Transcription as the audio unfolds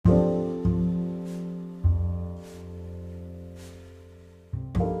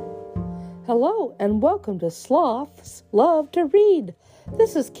Hello and welcome to Sloths Love to Read.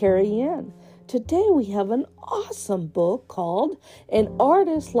 This is Carrie Ann. Today we have an awesome book called An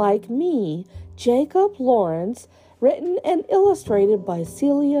Artist Like Me, Jacob Lawrence, written and illustrated by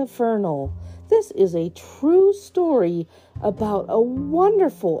Celia Vernal. This is a true story about a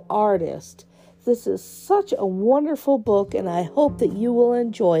wonderful artist. This is such a wonderful book and I hope that you will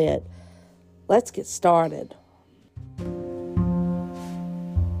enjoy it. Let's get started.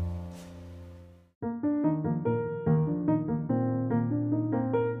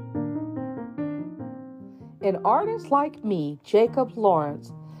 An Artist Like Me, Jacob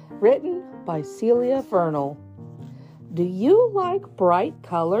Lawrence, written by Celia Vernal. Do you like bright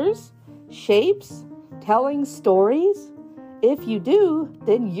colors, shapes, telling stories? If you do,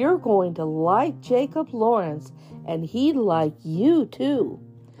 then you're going to like Jacob Lawrence, and he'd like you too.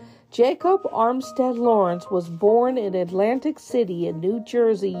 Jacob Armstead Lawrence was born in Atlantic City in New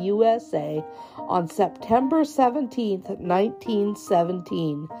Jersey, USA, on September 17,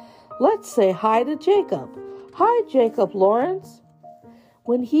 1917. Let's say hi to Jacob. Hi, Jacob Lawrence.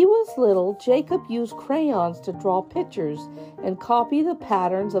 When he was little, Jacob used crayons to draw pictures and copy the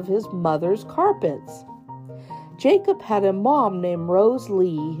patterns of his mother's carpets. Jacob had a mom named Rose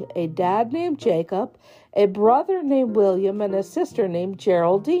Lee, a dad named Jacob, a brother named William, and a sister named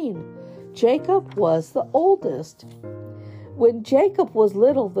Geraldine. Jacob was the oldest. When Jacob was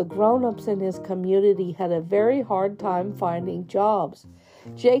little, the grown-ups in his community had a very hard time finding jobs.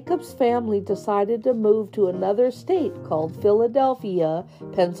 Jacob's family decided to move to another state called Philadelphia,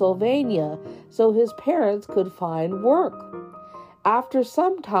 Pennsylvania, so his parents could find work. After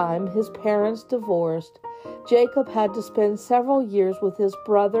some time, his parents divorced. Jacob had to spend several years with his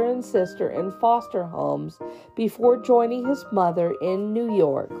brother and sister in foster homes before joining his mother in New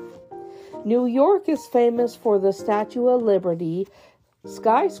York. New York is famous for the Statue of Liberty,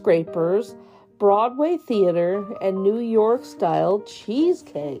 skyscrapers, Broadway theater, and New York-style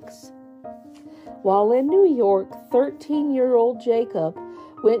cheesecakes. While in New York, 13-year-old Jacob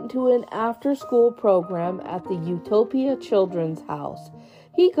went to an after-school program at the Utopia Children's House.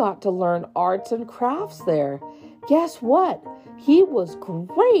 He got to learn arts and crafts there. Guess what? He was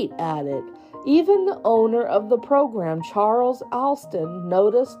great at it. Even the owner of the program, Charles Alston,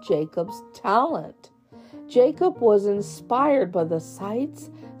 noticed Jacob's talent. Jacob was inspired by the sights,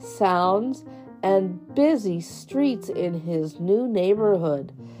 sounds, and busy streets in his new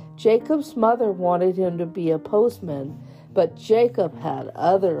neighborhood. Jacob's mother wanted him to be a postman, but Jacob had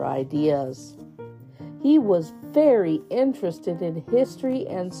other ideas. He was very interested in history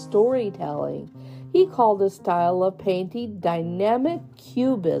and storytelling. He called his style of painting dynamic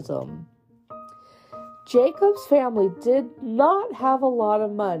cubism. Jacob's family did not have a lot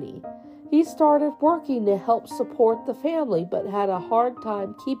of money. He started working to help support the family, but had a hard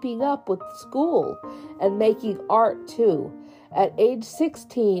time keeping up with school and making art too. At age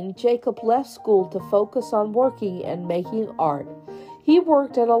 16, Jacob left school to focus on working and making art. He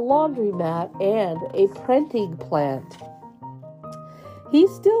worked at a laundromat and a printing plant. He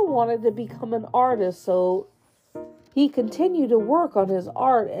still wanted to become an artist, so he continued to work on his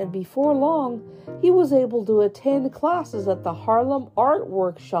art, and before long, he was able to attend classes at the Harlem Art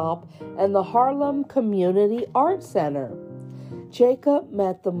Workshop and the Harlem Community Art Center. Jacob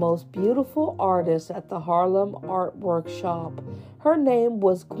met the most beautiful artist at the Harlem Art Workshop. Her name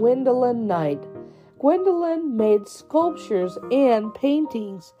was Gwendolyn Knight. Gwendolyn made sculptures and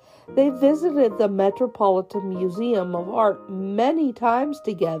paintings. They visited the Metropolitan Museum of Art many times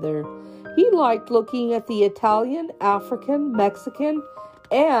together. He liked looking at the Italian, African, Mexican,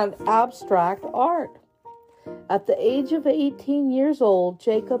 and abstract art. At the age of 18 years old,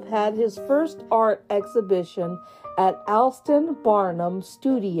 Jacob had his first art exhibition at Alston Barnum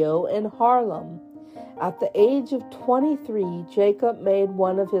Studio in Harlem. At the age of 23, Jacob made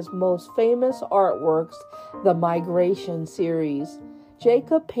one of his most famous artworks, the Migration series.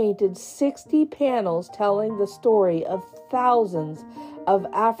 Jacob painted 60 panels telling the story of thousands of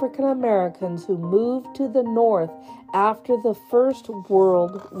African Americans who moved to the North after the First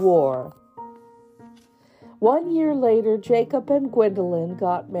World War. 1 year later, Jacob and Gwendolyn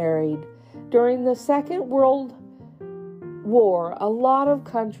got married. During the Second World War, a lot of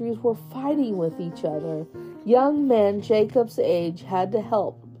countries were fighting with each other. Young men Jacob's age had to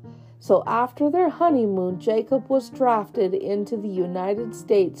help. So after their honeymoon, Jacob was drafted into the United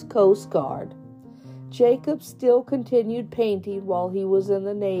States Coast Guard. Jacob still continued painting while he was in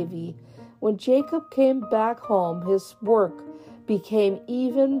the Navy. When Jacob came back home, his work became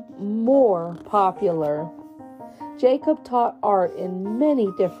even more popular. Jacob taught art in many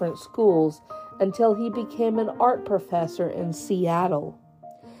different schools until he became an art professor in Seattle.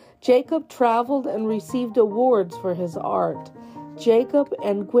 Jacob traveled and received awards for his art. Jacob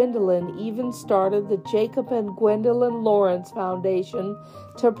and Gwendolyn even started the Jacob and Gwendolyn Lawrence Foundation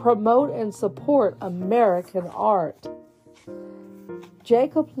to promote and support American art.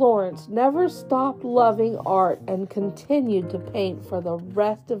 Jacob Lawrence never stopped loving art and continued to paint for the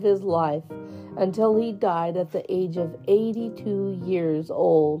rest of his life until he died at the age of 82 years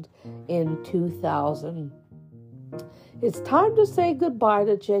old in 2000. It's time to say goodbye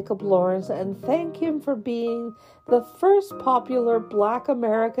to Jacob Lawrence and thank him for being the first popular Black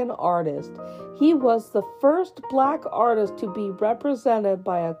American artist. He was the first Black artist to be represented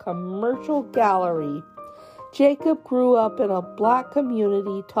by a commercial gallery. Jacob grew up in a Black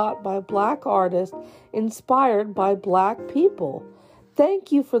community taught by Black artists, inspired by Black people.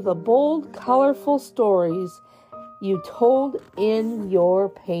 Thank you for the bold, colorful stories you told in your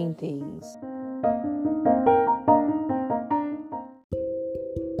paintings.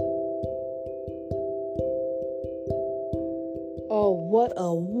 Oh, what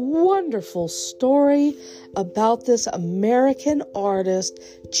a wonderful story about this American artist,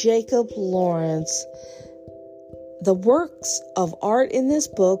 Jacob Lawrence. The works of art in this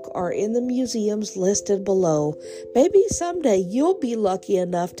book are in the museums listed below. Maybe someday you'll be lucky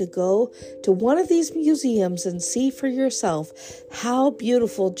enough to go to one of these museums and see for yourself how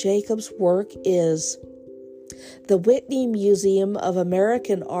beautiful Jacob's work is. The Whitney Museum of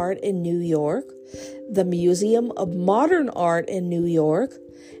American Art in New York, the Museum of Modern Art in New York,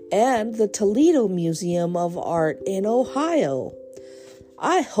 and the Toledo Museum of Art in Ohio.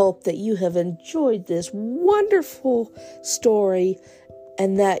 I hope that you have enjoyed this wonderful story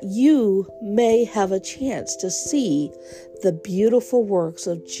and that you may have a chance to see the beautiful works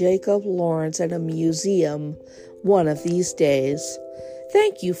of Jacob Lawrence in a museum one of these days.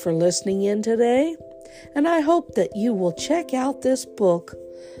 Thank you for listening in today, and I hope that you will check out this book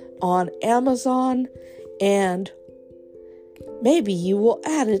on Amazon and maybe you will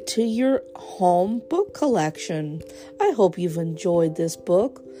add it to your home book collection. I hope you've enjoyed this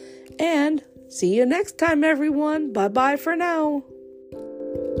book. And see you next time, everyone. Bye-bye for now.